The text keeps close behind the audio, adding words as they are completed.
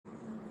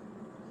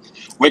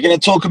We're going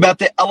to talk about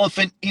the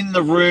elephant in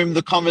the room,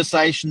 the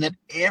conversation that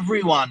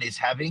everyone is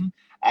having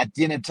at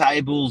dinner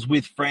tables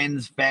with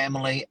friends,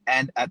 family,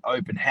 and at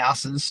open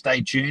houses.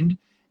 Stay tuned.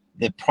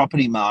 The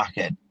property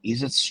market,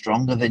 is it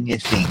stronger than you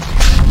think?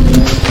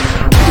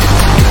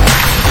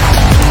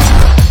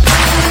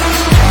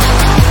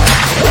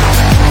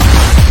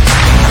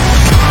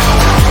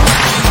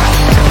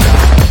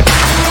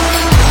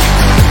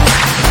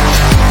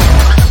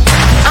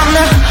 I'm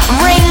the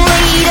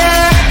ringleader,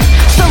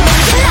 so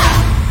listen up.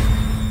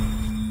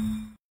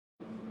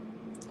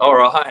 All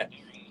right.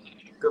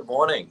 Good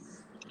morning.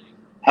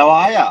 How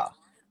are ya?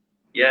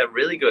 Yeah,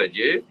 really good.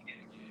 You?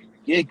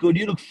 Yeah, good.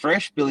 You look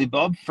fresh, Billy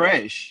Bob.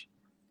 Fresh.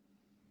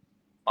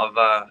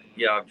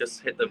 I've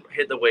just hit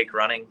the week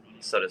running,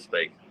 so to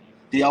speak.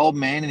 The old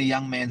man in a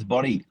young man's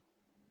body.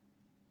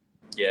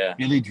 Yeah.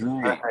 Billy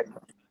Drury.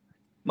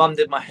 Mum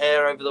did my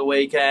hair over the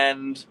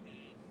weekend.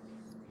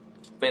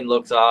 Been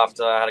looked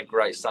after. I had a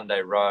great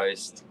Sunday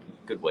roast.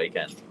 Good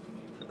weekend.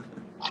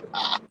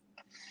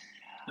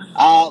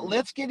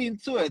 Let's get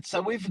into it.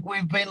 So we've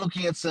been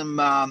looking at some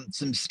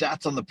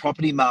stats on the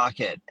property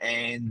market,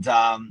 and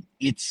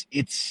it's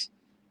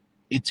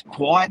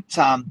quite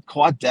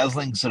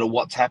dazzling, sort of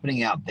what's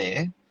happening out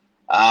there.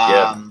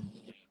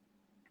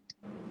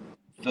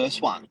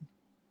 First one.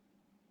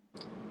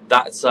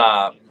 That's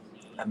a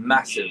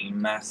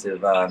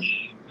massive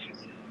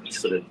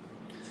sort of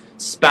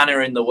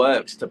spanner in the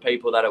works to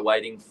people that are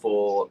waiting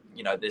for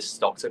this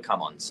stock to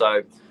come on.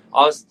 So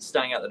I was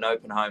staying at an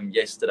open home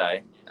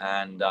yesterday,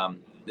 and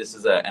this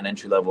is an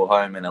entry-level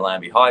home in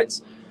Allambie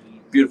Heights.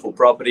 Beautiful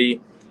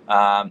property.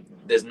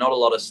 There's not a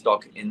lot of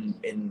stock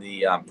in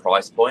the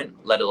price point,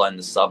 let alone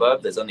the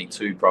suburb. There's only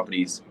 2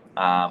 properties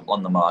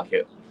on the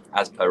market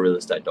as per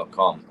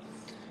realestate.com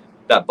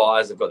that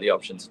buyers have got the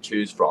option to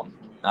choose from.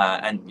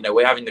 And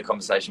we're having the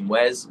conversation,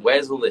 where's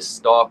all this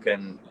stock?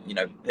 And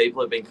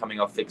people have been coming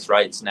off fixed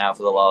rates now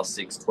for the last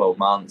 6-12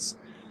 months.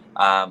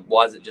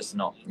 Why is it just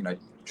not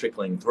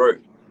trickling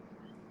through?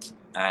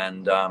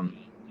 And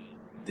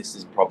this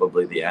is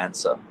probably the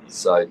answer.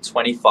 So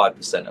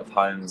 25% of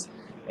homes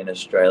in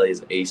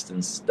Australia's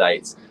eastern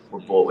states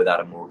were bought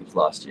without a mortgage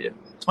last year.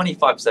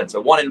 25%,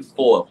 so 1 in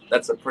 4.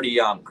 That's a pretty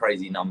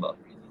crazy number.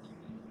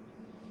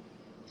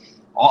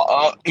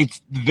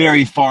 It's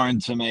very foreign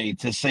to me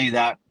to see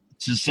that.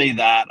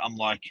 I'm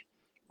like,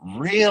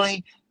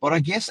 really? But I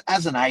guess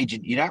as an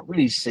agent, you don't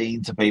really see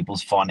into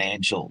people's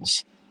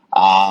financials.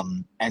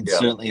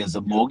 Certainly as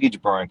a mortgage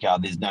broker,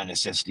 there's no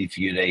necessity for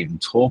you to even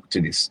talk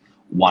to this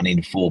 1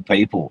 in 4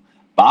 people.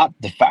 But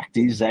the fact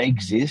is they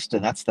exist,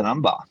 and that's the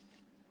number.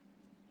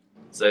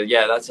 So,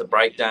 yeah, that's a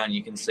breakdown.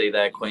 You can see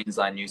there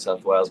Queensland, New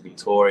South Wales,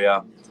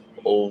 Victoria,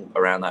 all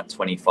around that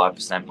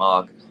 25%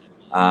 mark.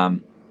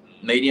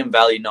 Median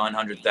value,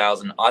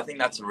 900,000. I think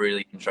that's a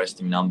really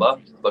interesting number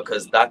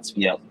because that's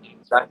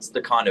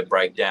the kind of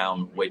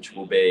breakdown which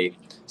will be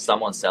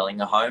someone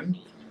selling a home,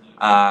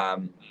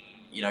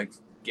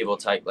 give or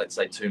take, let's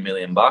say $2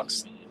 million.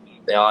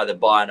 They either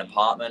buy an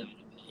apartment,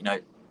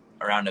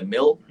 around $1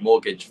 million,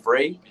 mortgage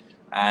free,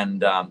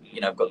 and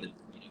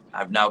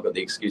I've now got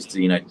the excuse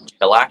to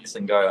relax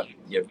and go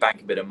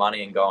bank a bit of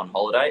money and go on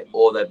holiday,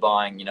 or they're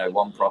buying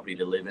one property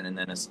to live in and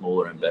then a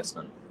smaller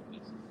investment.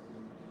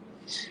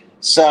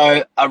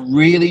 So a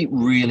really,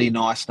 really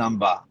nice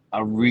number,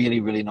 and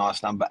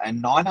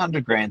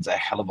 900 grand's a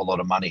hell of a lot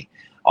of money.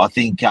 I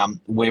think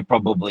we're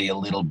probably a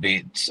little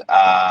bit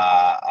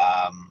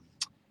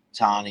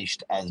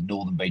tarnished as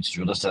Northern Beaches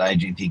real estate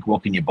agent. Think,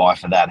 what can you buy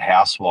for that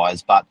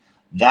house-wise? But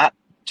that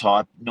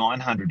type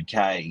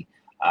 900K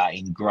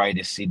in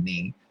Greater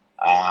Sydney,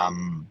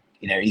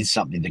 is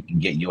something that can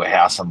get you a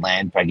house and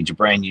land package, a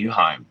brand new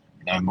home,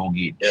 no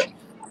mortgage. Yeah.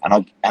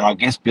 And I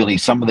guess, Billy,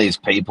 some of these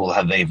people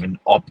have even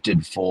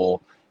opted for,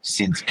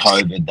 since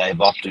COVID,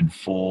 they've opted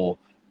for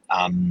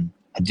a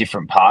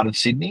different part of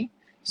Sydney.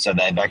 So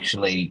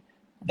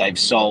they've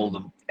sold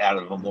them out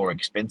of a more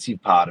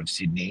expensive part of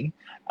Sydney,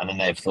 and then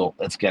they've thought,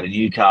 let's go to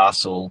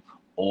Newcastle,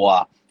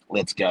 or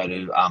let's go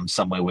to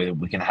somewhere where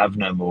we can have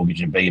no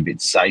mortgage and be a bit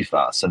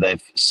safer. So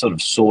they've sort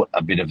of sought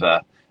a bit of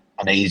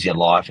an easier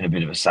life and a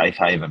bit of a safe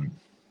haven.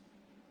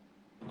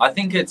 I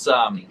think it's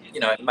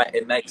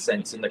it makes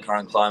sense in the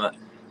current climate.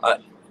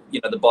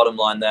 The bottom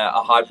line there,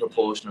 a high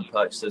proportion of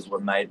purchases were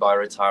made by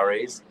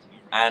retirees.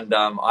 And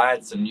I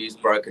had some news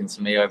broken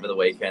to me over the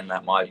weekend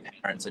that my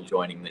parents are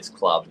joining this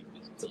club.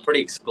 It's a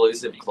pretty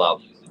exclusive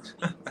club.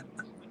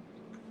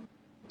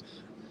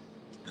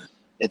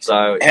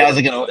 How's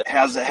it going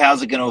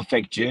to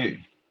affect you?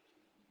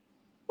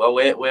 Well,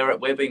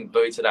 we're being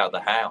booted out of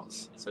the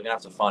house, so we're gonna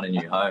have to find a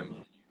new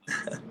home.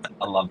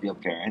 I love your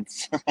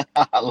parents.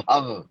 I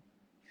love them.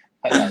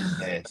 That's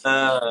the best.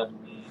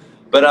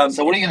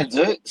 So what are you going to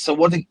do?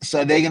 What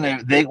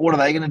are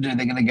they going to do?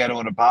 They're going to go to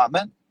an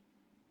apartment?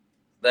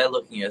 They're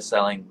looking at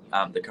selling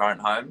the current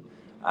home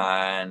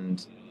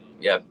and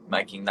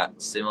making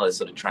that similar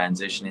sort of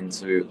transition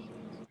into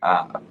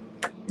a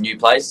new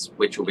place,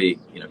 which will be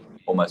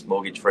almost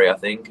mortgage free, I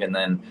think, and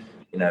then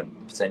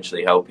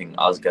potentially helping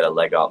us get a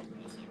leg up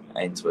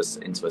into a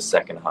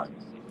second home.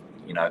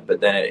 but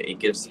then it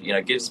gives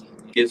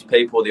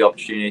people the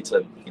opportunity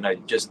to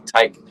just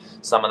take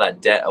some of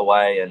that debt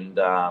away and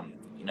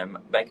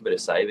make a bit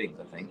of savings,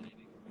 I think.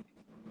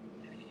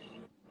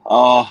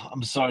 Oh,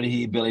 I'm sorry to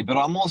hear, Billy, but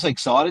I'm also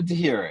excited to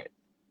hear it.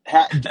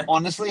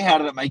 Honestly, how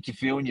did it make you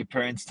feel when your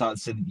parents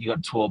said you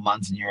got 12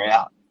 months and you're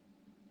out?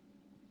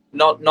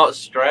 Not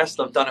stressed.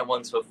 I've done it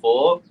once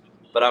before,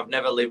 but I've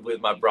never lived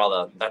with my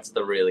brother. That's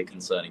the really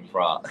concerning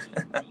part.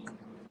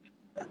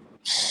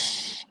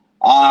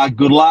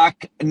 Good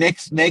luck.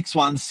 Next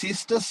one,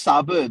 sister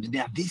suburbs.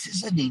 Now, this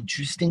is an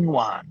interesting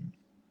one.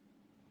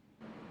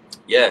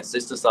 Yeah,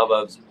 sister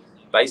suburbs,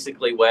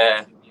 basically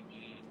where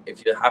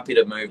if you're happy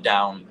to move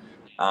down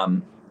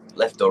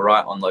left or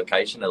right on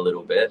location a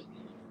little bit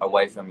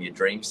away from your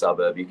dream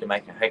suburb, you can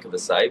make a heck of a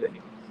saving.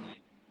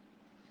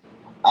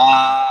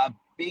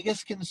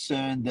 Biggest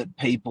concern that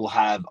people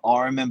have,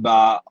 I remember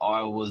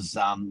I was,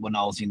 when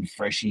I was in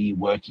Freshie,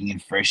 working in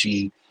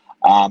Freshie,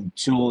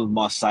 two of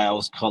my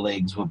sales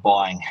colleagues were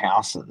buying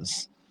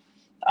houses,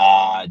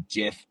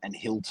 Jeff and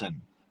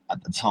Hilton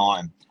at the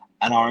time.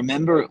 And I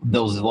remember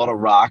there was a lot of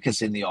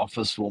raucous in the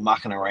office, we were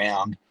mucking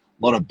around,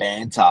 a lot of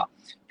banter,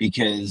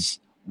 because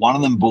one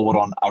of them bought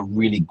on a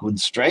really good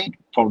street,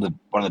 probably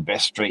one of the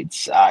best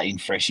streets in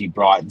Freshie,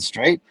 Brighton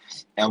Street,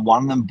 and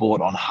one of them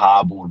bought on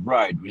Harbord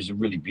Road, which is a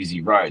really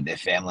busy road, their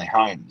family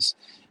homes.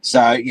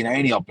 So,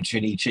 any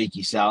opportunity,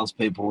 cheeky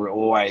salespeople were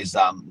always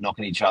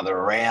knocking each other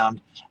around.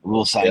 We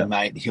were saying,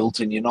 mate,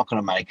 Hilton, you're not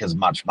going to make as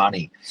much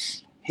money.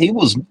 He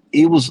was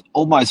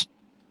almost,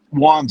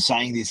 why I'm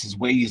saying this is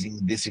we're using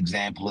this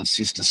example of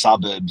sister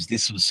suburbs.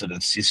 This was sort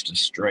of sister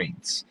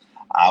streets,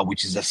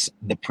 which is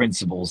the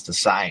principle's the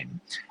same.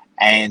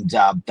 And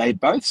they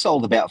both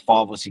sold about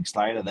 5 or 6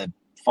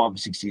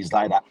 years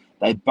later.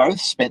 They both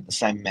spent the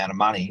same amount of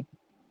money,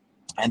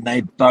 and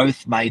they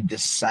both made the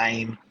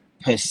same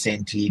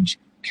percentage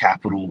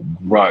capital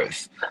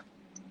growth.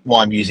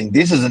 Why I'm using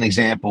this as an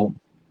example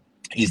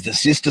is the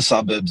sister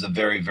suburbs are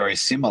very, very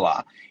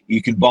similar.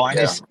 You can buy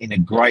this in a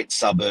great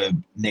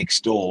suburb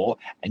next door,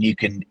 and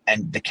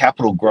and the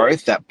capital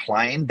growth, that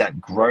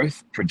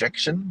growth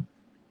projection,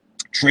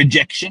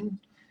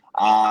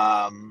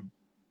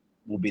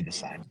 will be the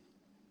same.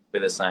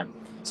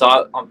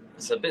 So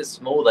it's a bit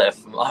small there.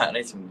 I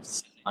need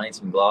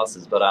some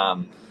glasses, but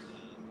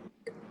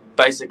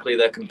basically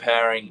they're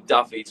comparing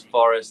Duffy's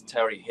Forest,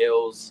 Terry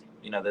Hills.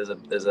 There's a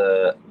bit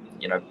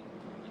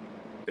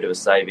of a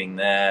saving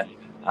there.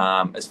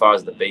 As far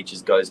as the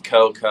beaches goes,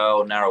 Curl,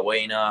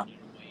 Narrowena,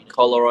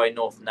 Collaroy,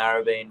 North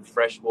Narrabeen,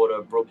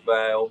 Freshwater,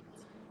 Brookvale.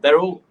 They're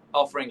all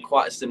offering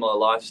quite a similar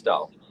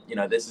lifestyle.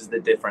 This is the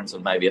difference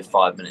of maybe a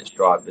 5 minutes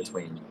drive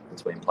between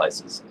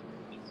places.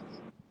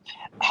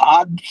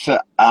 Hard for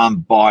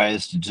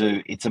buyers to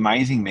do. It's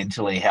amazing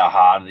mentally how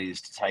hard it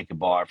is to take a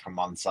buyer from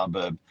one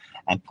suburb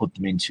and put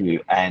them into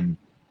a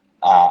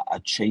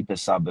cheaper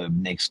suburb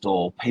next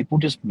door. People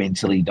just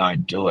mentally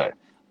don't do it.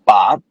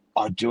 But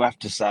I do have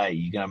to say,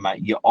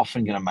 you're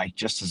often going to make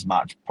just as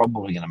much,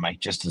 probably going to make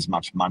just as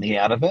much money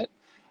out of it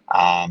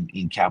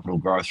in capital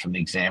growth from the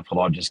example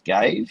I just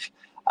gave.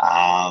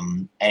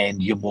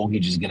 And your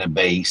mortgage is going to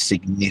be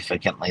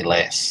significantly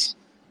less.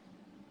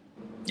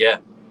 Yeah.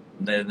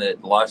 The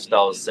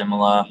lifestyle is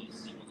similar.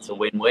 It's a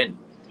win-win.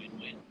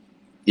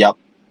 Yep.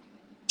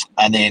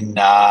 And then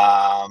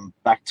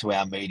back to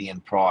our median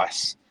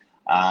price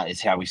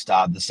is how we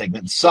started the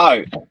segment.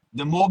 So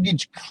the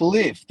mortgage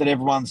cliff that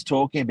everyone's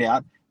talking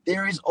about,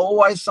 there is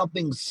always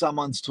something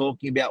someone's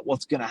talking about,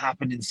 what's going to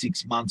happen in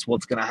 6 months,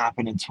 what's going to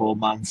happen in 12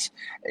 months.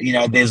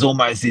 There's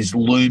almost this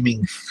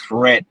looming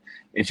threat.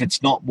 If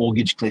it's not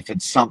mortgage cliff,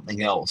 it's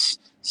something else.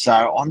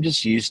 So I'm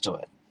just used to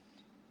it.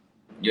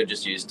 You're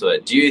just used to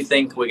it. Do you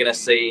think we're going to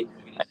see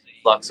an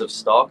influx of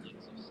stock?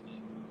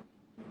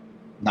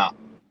 No.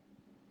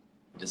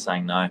 Just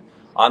saying no.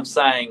 I'm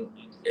saying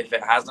if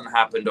it hasn't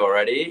happened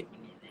already,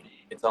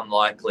 it's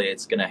unlikely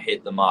it's going to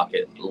hit the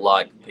market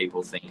like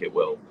people think it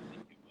will.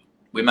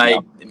 We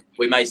may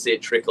see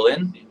it trickle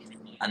in,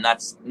 and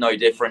that's no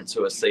different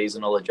to a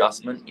seasonal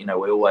adjustment. We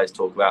always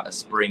talk about a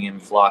spring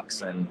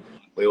influx, and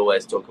we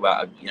always talk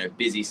about a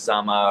busy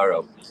summer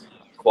or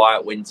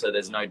quiet winter.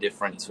 There's no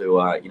different to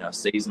a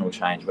seasonal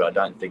change, but I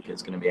don't think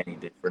it's going to be any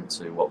different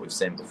to what we've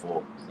seen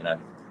before.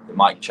 It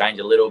might change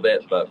a little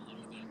bit, but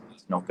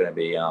it's not going to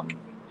be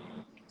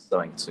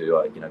something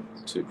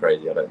too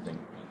crazy, I don't think.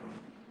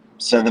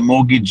 So the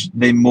mortgage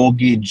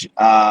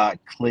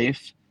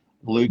cliff,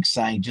 Luke's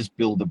saying just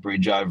build the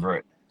bridge over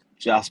it.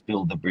 Just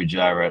build the bridge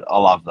over it. I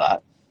love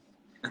that.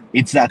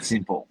 It's that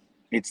simple.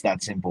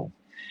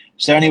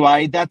 So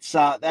anyway, that's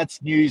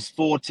news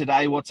for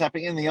today. What's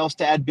happening? Anything else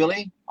to add,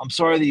 Billy? I'm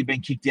sorry that you've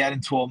been kicked out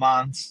in 12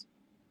 months.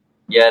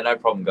 Yeah, no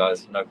problem,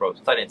 guys. No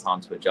problem. Plenty of time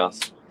to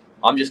adjust.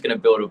 I'm just going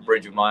to build a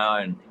bridge of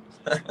my own.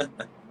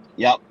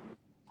 Yep.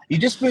 You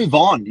just move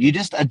on. You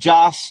just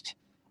adjust.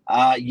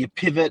 You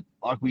pivot,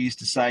 like we used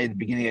to say at the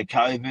beginning of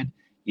COVID.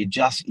 You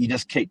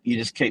just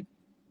keep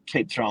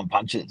throwing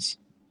punches.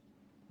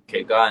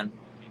 Keep going.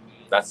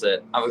 That's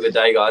it. Have a good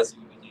day, guys.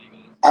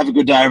 Have a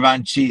good day,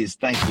 everyone. Cheers.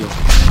 Thank you.